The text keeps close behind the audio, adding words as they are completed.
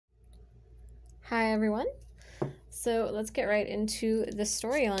Hi everyone. So let's get right into the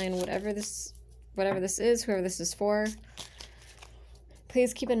storyline, whatever this is, whoever this is for.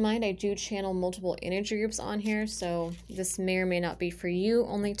 Please keep in mind I do channel multiple energy groups on here, so this may or may not be for you.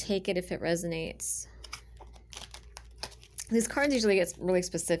 Only take it if it resonates. These cards usually get really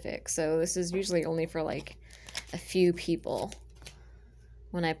specific, so this is usually only for like a few people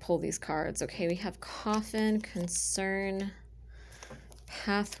when I pull these cards. Okay, we have coffin, concern,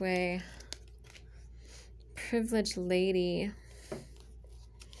 pathway, privileged lady,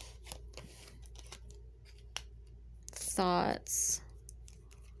 thoughts,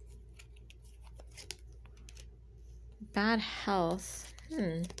 bad health,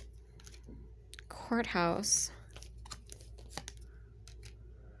 courthouse,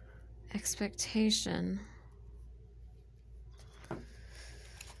 expectation,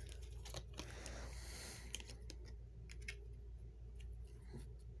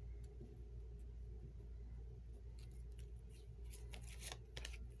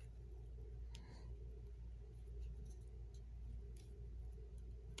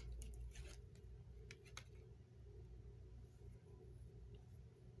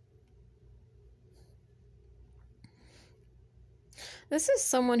 this is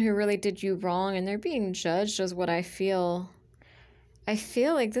someone who really did you wrong and they're being judged is what I feel. I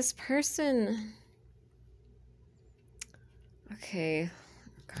feel like this person... Okay.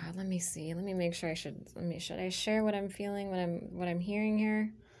 God, let me see. Let me make sure should I share what I'm feeling, what I'm hearing here?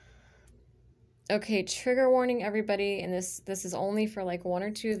 Okay, trigger warning everybody, and this is only for like one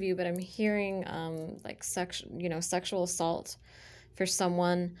or two of you, but I'm hearing like sexual assault for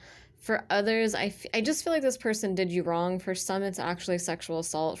someone. For others, I just feel like this person did you wrong. For some, it's actually sexual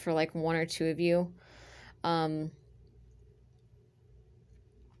assault for like one or two of you.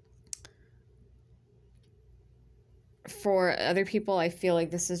 For other people, I feel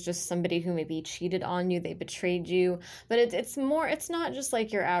like this is just somebody who maybe cheated on you, they betrayed you. But it's not just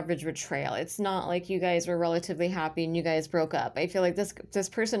like your average betrayal. It's not like you guys were relatively happy and you guys broke up. I feel like this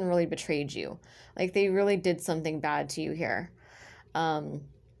person really betrayed you. Like they really did something bad to you here.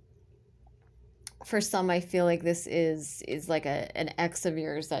 For some, I feel like this is like an ex of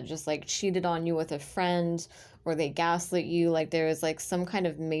yours that just like cheated on you with a friend, or they gaslit you. Like there was like some kind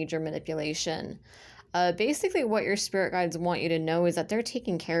of major manipulation. Basically what your spirit guides want you to know is that they're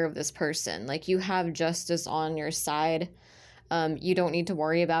taking care of this person. Like you have justice on your side. You don't need to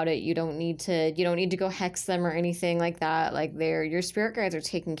worry about it. You don't need to go hex them or anything like that. Like your spirit guides are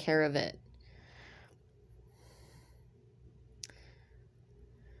taking care of it.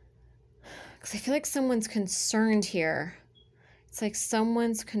 Because I feel like someone's concerned here. It's like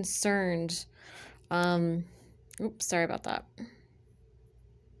someone's concerned. Oops, sorry about that.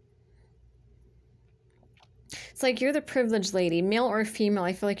 It's like you're the privileged lady, male or female.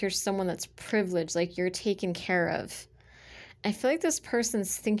 I feel like you're someone that's privileged, like you're taken care of. I feel like this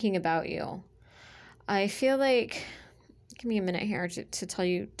person's thinking about you. I feel like, give me a minute here to tell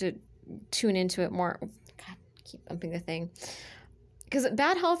you to tune into it more. God, keep bumping the thing. Because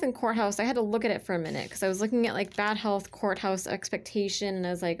bad health and courthouse, I had to look at it for a minute because I was looking at like bad health, courthouse, expectation, and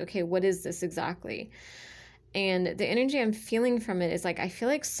I was like, okay, what is this exactly? And the energy I'm feeling from it is like, I feel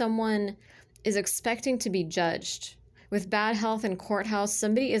like someone is expecting to be judged. With bad health and courthouse,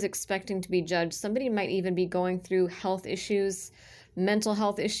 somebody is expecting to be judged. Somebody might even be going through health issues, mental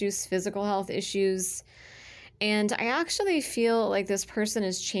health issues, physical health issues. And I actually feel like this person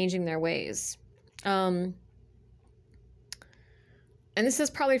is changing their ways. And this is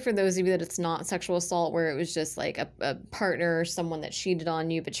probably for those of you that it's not sexual assault, where it was just like a partner or someone that cheated on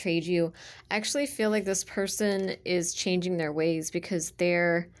you, betrayed you. I actually feel like this person is changing their ways because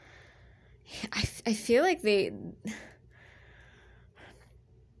they're... I feel like they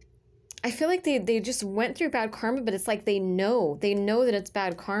just went through bad karma, but it's like they know that it's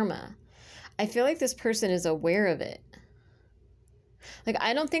bad karma. I feel like this person is aware of it. Like,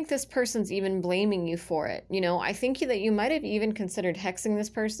 I don't think this person's even blaming you for it. You know, I think that you might have even considered hexing this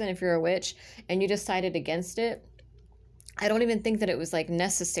person if you're a witch and you decided against it. I don't even think that it was like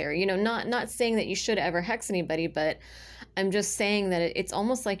necessary, you know, not saying that you should ever hex anybody, but I'm just saying that it's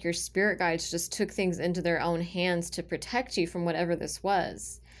almost like your spirit guides just took things into their own hands to protect you from whatever this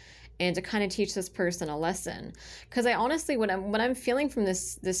was. And to kind of teach this person a lesson. Because I honestly, what I'm feeling from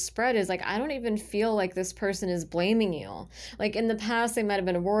this spread is like, I don't even feel like this person is blaming you. Like in the past, they might have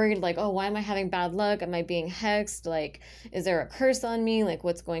been worried, like, oh, why am I having bad luck? Am I being hexed? Like, is there a curse on me? Like,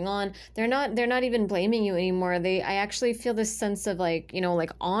 what's going on? They're not even blaming you anymore. I actually feel this sense of like, you know,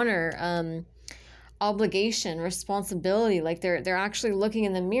 like honor, obligation, responsibility. Like they're actually looking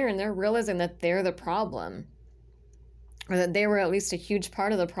in the mirror and they're realizing that they're the problem. Or that they were at least a huge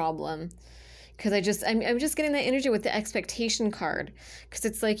part of the problem. Because I'm just getting that energy with the expectation card. Because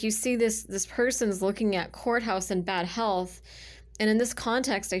it's like you see this person's looking at courthouse and bad health. And in this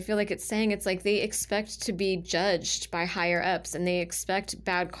context, I feel like it's saying it's like they expect to be judged by higher ups and they expect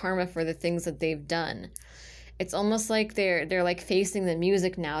bad karma for the things that they've done. It's almost like they're like facing the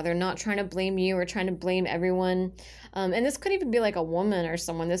music now. They're not trying to blame you or trying to blame everyone. And this could even be like a woman or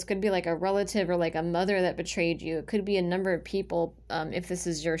someone. This could be like a relative or like a mother that betrayed you. It could be a number of people if this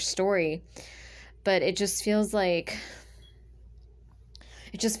is your story. But it just feels like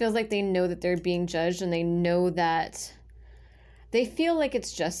they know that they're being judged and they know that they feel like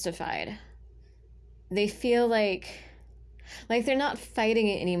it's justified. They feel like they're not fighting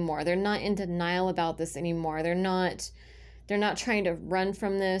it anymore. They're not in denial about this anymore. They're not trying to run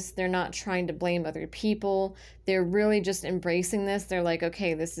from this. They're not trying to blame other people. They're really just embracing this. They're like,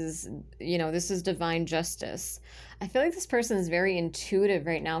 okay, this is divine justice. I feel like this person is very intuitive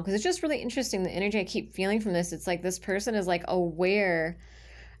right now because it's just really interesting. The energy I keep feeling from this, it's like this person is like aware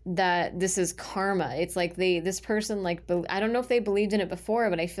that this is karma. It's like this person, like, I don't know if they believed in it before,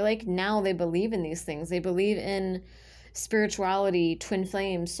 but I feel like now they believe in these things. They believe in spirituality, twin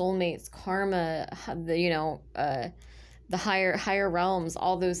flames, soulmates, karma, the higher realms,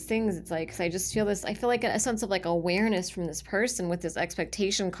 all those things. It's like, 'cause I just feel this, I feel like a sense of like awareness from this person with this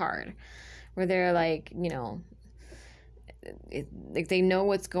expectation card where they're like, like they know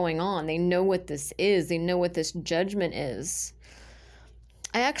what's going on. They know what this is. They know what this judgment is.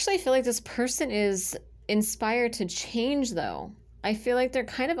 I actually feel like this person is inspired to change though. I feel like they're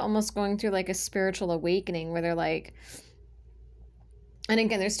kind of almost going through like a spiritual awakening where they're like, and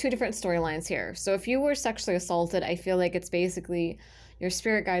again, there's two different storylines here. So if you were sexually assaulted, I feel like it's basically your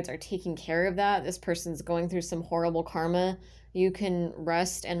spirit guides are taking care of that. This person's going through some horrible karma. You can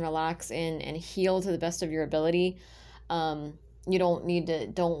rest and relax and heal to the best of your ability. You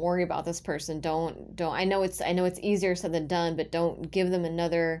don't worry about this person. I know it's easier said than done, but don't give them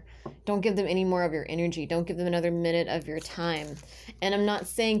any more of your energy. Don't give them another minute of your time. And I'm not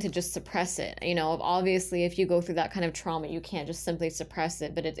saying to just suppress it. Obviously if you go through that kind of trauma, you can't just simply suppress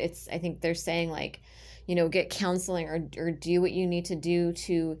it, but it's, I think they're saying like, get counseling or do what you need to do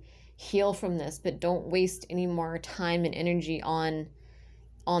to heal from this, but don't waste any more time and energy on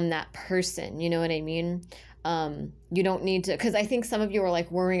that person. You know what I mean? You don't need to, because I think some of you are like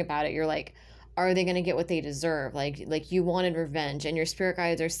worrying about it. You're like, are they going to get what they deserve? Like you wanted revenge and your spirit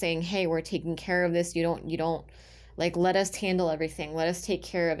guides are saying, hey, we're taking care of this. You don't like, let us handle everything. Let us take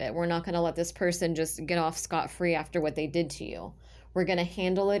care of it. We're not going to let this person just get off scot-free after what they did to you. We're going to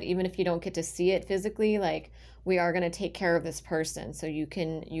handle it. Even if you don't get to see it physically, like we are going to take care of this person so you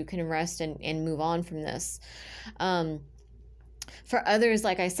can rest and move on from this. For others,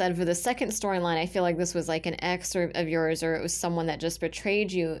 like I said, for the second storyline, I feel like this was like an ex of yours, or it was someone that just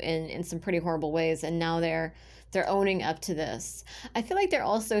betrayed you in some pretty horrible ways, and now they're owning up to this. I feel like they're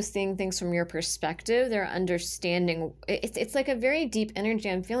also seeing things from your perspective. They're understanding. It's like a very deep energy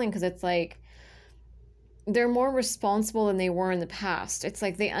I'm feeling, because it's like they're more responsible than they were in the past. It's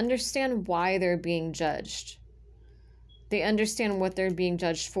like they understand why they're being judged. They understand what they're being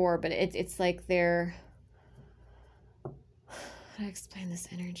judged for, but it's like they're... How do I explain this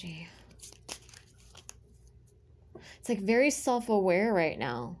energy? It's like very self-aware right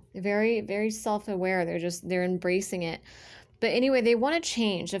now. Very, very self-aware. They're embracing it. But anyway, they want to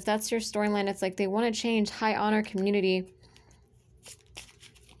change. If that's your storyline, it's like they want to change. High honor community.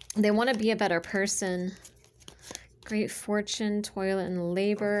 They want to be a better person. Great fortune, toil and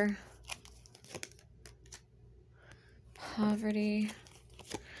labor. Poverty.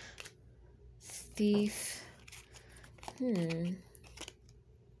 Thief.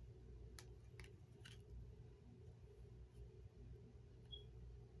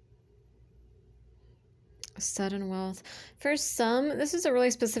 Sudden wealth. For some, this is a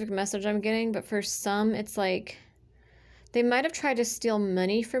really specific message I'm getting, but for some, it's like they might have tried to steal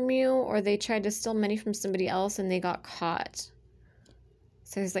money from you, or they tried to steal money from somebody else and they got caught.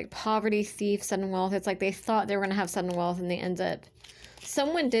 So there's like poverty, thief, sudden wealth. It's like they thought they were going to have sudden wealth and they end up...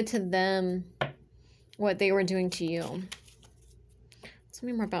 Someone did to them what they were doing to you. Tell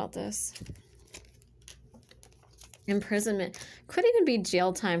me more about this. Imprisonment. Could even be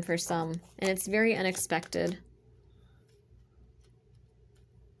jail time for some, and it's very unexpected.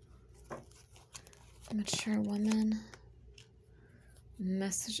 Mature woman.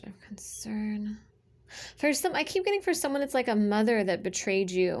 Message of concern. For some, I keep getting for someone it's like a mother that betrayed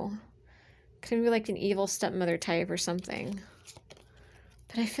you. Could be like an evil stepmother type or something.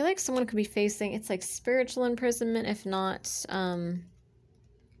 But I feel like someone could be facing, it's like spiritual imprisonment, if not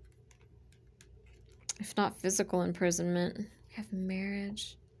physical imprisonment. We have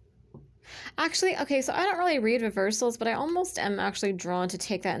marriage. Actually, okay, so I don't really read reversals, but I almost am actually drawn to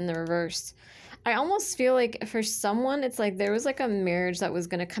take that in the reverse. I almost feel like for someone, it's like there was like a marriage that was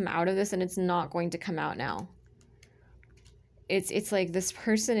going to come out of this and it's not going to come out now. It's like this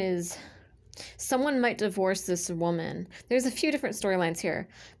person is... Someone might divorce this woman. There's a few different storylines here.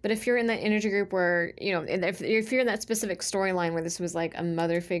 But if you're in that energy group where, you know, if you're in that specific storyline where this was like a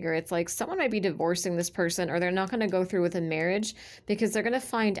mother figure, it's like someone might be divorcing this person, or they're not going to go through with a marriage because they're going to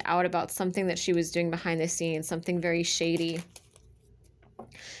find out about something that she was doing behind the scenes, something very shady.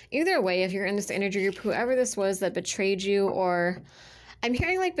 Either way, if you're in this energy group, whoever this was that betrayed you, or... I'm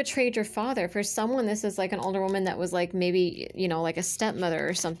hearing like betrayed your father. For someone, this is like an older woman that was like maybe, you know, like a stepmother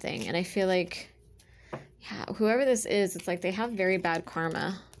or something. And I feel like, yeah, whoever this is, it's like they have very bad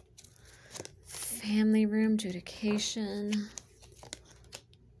karma. Family room, adjudication,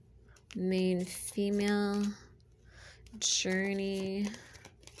 main female, journey,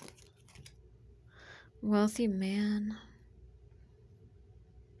 wealthy man.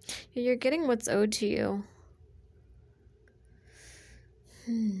 You're getting what's owed to you.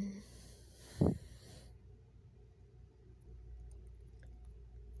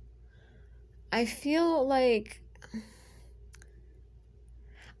 I feel like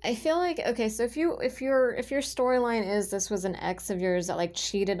okay, so if your storyline is this was an ex of yours that like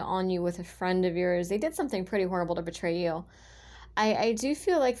cheated on you with a friend of yours, they did something pretty horrible to betray you. I do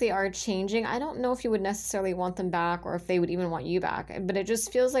feel like they are changing. I don't know if you would necessarily want them back or if they would even want you back, but it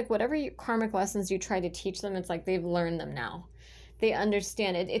just feels like whatever karmic lessons you try to teach them, it's like they've learned them now. They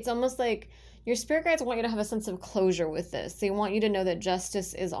understand it. It's almost like your spirit guides want you to have a sense of closure with this. They want you to know that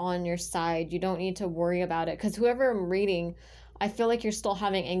justice is on your side. You don't need to worry about it. Because whoever I'm reading, I feel like you're still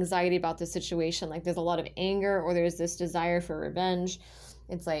having anxiety about the situation. Like there's a lot of anger, or there's this desire for revenge.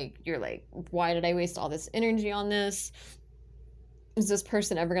 It's like, you're like, why did I waste all this energy on this? Is this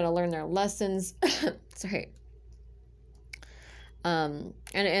person ever going to learn their lessons? Sorry. And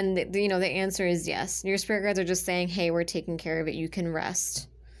you know, the answer is yes. Your spirit guides are just saying, hey, we're taking care of it. You can rest.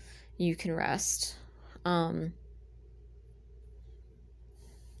 You can rest.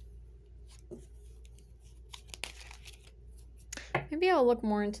 Maybe I'll look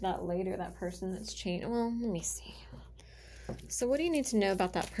more into that later, that person that's changed. Well, let me see. So what do you need to know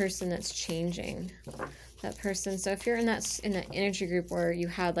about that person that's changing? That person. So if you're in that energy group where you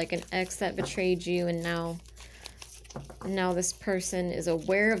had like an ex that betrayed you, and now this person is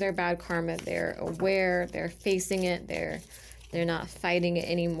aware of their bad karma. They're aware, they're facing it, they're not fighting it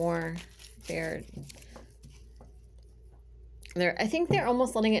anymore. I think they're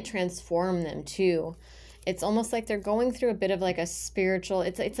almost letting it transform them too. It's almost like they're going through a bit of like a spiritual,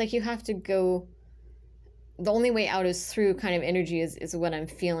 it's like you have to go, the only way out is through kind of energy is what I'm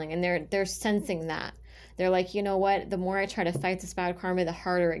feeling. And they're sensing that. They're like, you know what? The more I try to fight this bad karma, the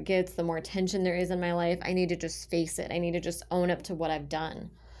harder it gets, the more tension there is in my life. I need to just face it. I need to just own up to what I've done.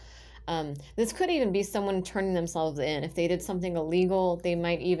 This could even be someone turning themselves in. If they did something illegal, they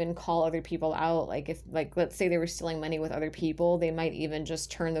might even call other people out. Like let's say they were stealing money with other people, they might even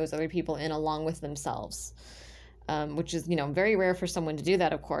just turn those other people in along with themselves. Which is, you know, very rare for someone to do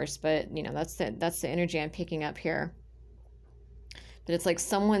that, of course, but you know, that's the energy I'm picking up here. But it's like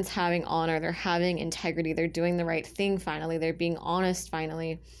someone's having honor, they're having integrity, they're doing the right thing finally, they're being honest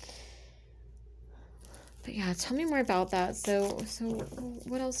finally. But yeah, tell me more about that. So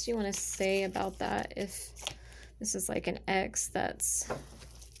what else do you want to say about that if this is like an ex that's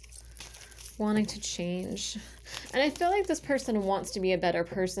wanting to change? And I feel like this person wants to be a better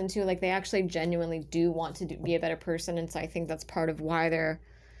person too. Like they actually genuinely do want to be a better person. And so I think that's part of why they're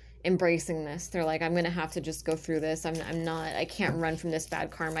embracing this. They're like, I'm going to have to just go through this. I can't run from this bad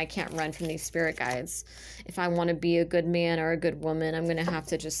karma. I can't run from these spirit guides. If I want to be a good man or a good woman, I'm going to have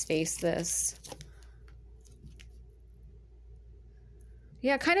to just face this.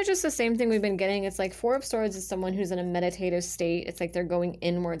 Yeah, kind of just the same thing we've been getting. It's like Four of Swords is someone who's in a meditative state. It's like they're going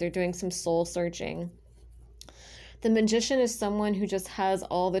inward. They're doing some soul searching. The Magician is someone who just has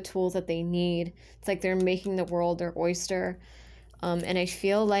all the tools that they need. It's like they're making the world their oyster. And I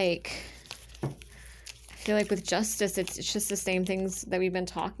feel like with Justice, it's just the same things that we've been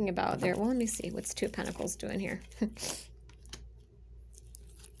talking about there. Well, let me see. What's Two of Pentacles doing here?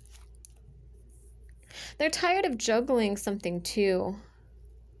 They're tired of juggling something too.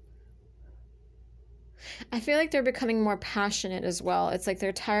 I feel like they're becoming more passionate as well. It's like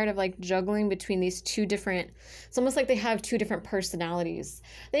they're tired of like juggling between these two different, it's almost like they have two different personalities.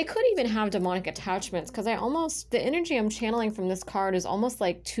 They could even have demonic attachments, because the energy I'm channeling from this card is almost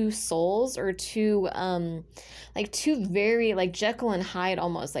like two souls, or two very, like Jekyll and Hyde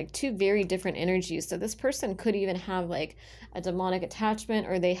almost, like two very different energies. So this person could even have like a demonic attachment,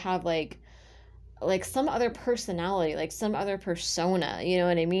 or they have like like some other personality, like some other persona, you know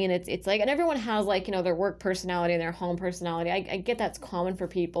what I mean? It's like, and everyone has like, you know, their work personality and their home personality. I get that's common for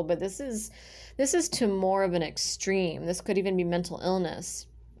people, but this is to more of an extreme. This could even be mental illness.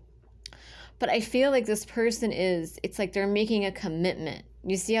 But I feel like this person is, it's like they're making a commitment.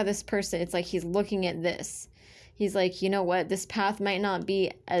 You see how this person, it's like he's looking at this. He's like, you know what, this path might not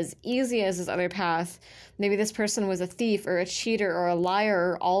be as easy as this other path. Maybe this person was a thief or a cheater or a liar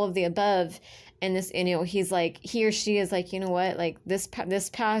or all of the above. And this, you know, he's like, he or she is like, you know what, like this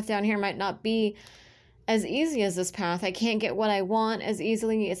path down here might not be as easy as this path. I can't get what I want as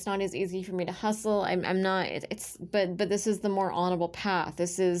easily. It's not as easy for me to hustle. I'm not, but this is the more honorable path.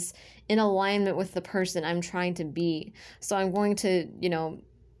 This is in alignment with the person I'm trying to be. So I'm going to, you know,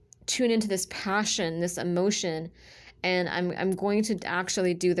 tune into this passion, this emotion, and I'm going to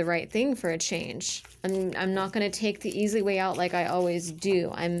actually do the right thing for a change. I'm not going to take the easy way out like I always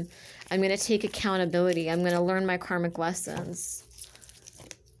do. I'm going to take accountability. I'm going to learn my karmic lessons.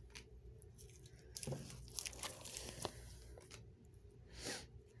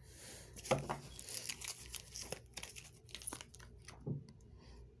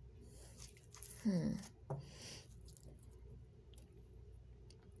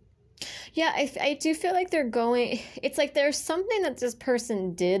 Yeah, I do feel like they're going, it's like there's something that this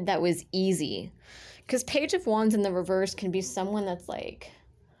person did that was easy. Because Page of Wands in the reverse can be someone that's like,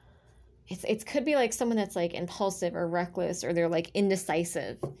 it could be like someone that's like impulsive or reckless, or they're like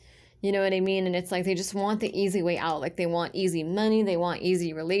indecisive. You know what I mean? And it's like they just want the easy way out. Like they want easy money, they want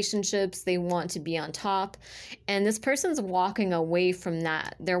easy relationships, they want to be on top. And this person's walking away from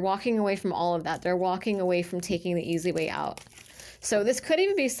that. They're walking away from all of that. They're walking away from taking the easy way out. So this could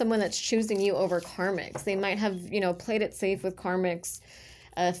even be someone that's choosing you over karmics. They might have, you know, played it safe with karmics,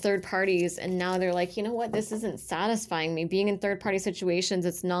 third parties, and now they're like, you know what, this isn't satisfying me. Being in third party situations,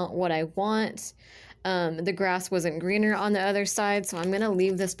 it's not what I want. The grass wasn't greener on the other side, so I'm going to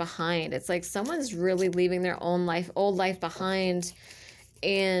leave this behind. It's like someone's really leaving their own life, old life behind,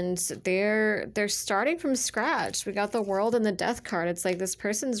 and they're starting from scratch. We got the World and the Death card. It's like this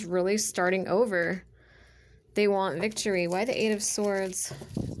person's really starting over. They want victory. Why the Eight of Swords?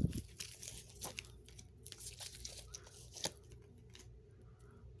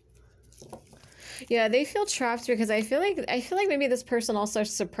 Yeah, they feel trapped because I feel like maybe this person also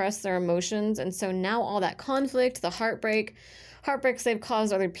suppressed their emotions, and so now all that conflict, the heartbreaks they've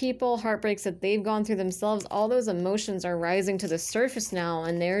caused other people, heartbreaks that they've gone through themselves, all those emotions are rising to the surface now,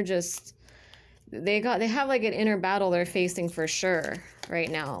 and they're just they have like an inner battle they're facing for sure right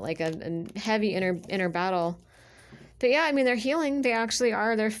now, like a heavy inner battle. But yeah, I mean, they're healing. They actually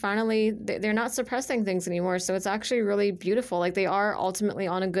are. They're not suppressing things anymore. So it's actually really beautiful. Like they are ultimately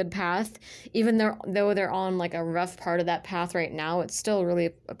on a good path, even though they're on like a rough part of that path right now. It's still really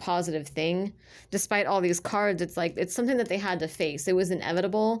a positive thing. Despite all these cards, it's like, it's something that they had to face. It was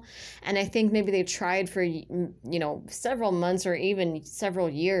inevitable. And I think maybe they tried for, you know, several months or even several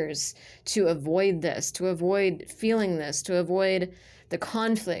years to avoid this, to avoid feeling this, to avoid the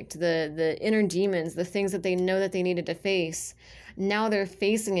conflict, the inner demons, the things that they know that they needed to face. Now they're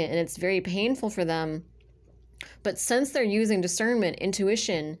facing it, and it's very painful for them. But since they're using discernment,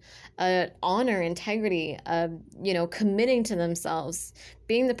 intuition, honor, integrity, you know, committing to themselves,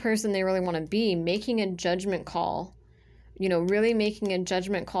 being the person they really want to be, making a judgment call, you know, really making a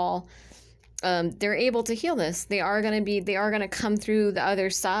judgment call, they're able to heal this. They are going to come through the other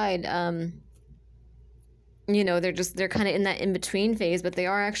side. You know, they're kind of in that in-between phase, but they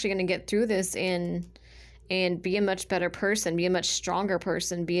are actually going to get through this and be a much better person, be a much stronger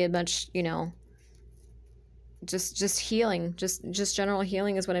person, be a much, you know, just healing, just general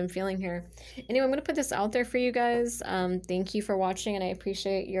healing is what I'm feeling here. Anyway, I'm going to put this out there for you guys. Thank you for watching, and I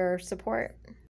appreciate your support.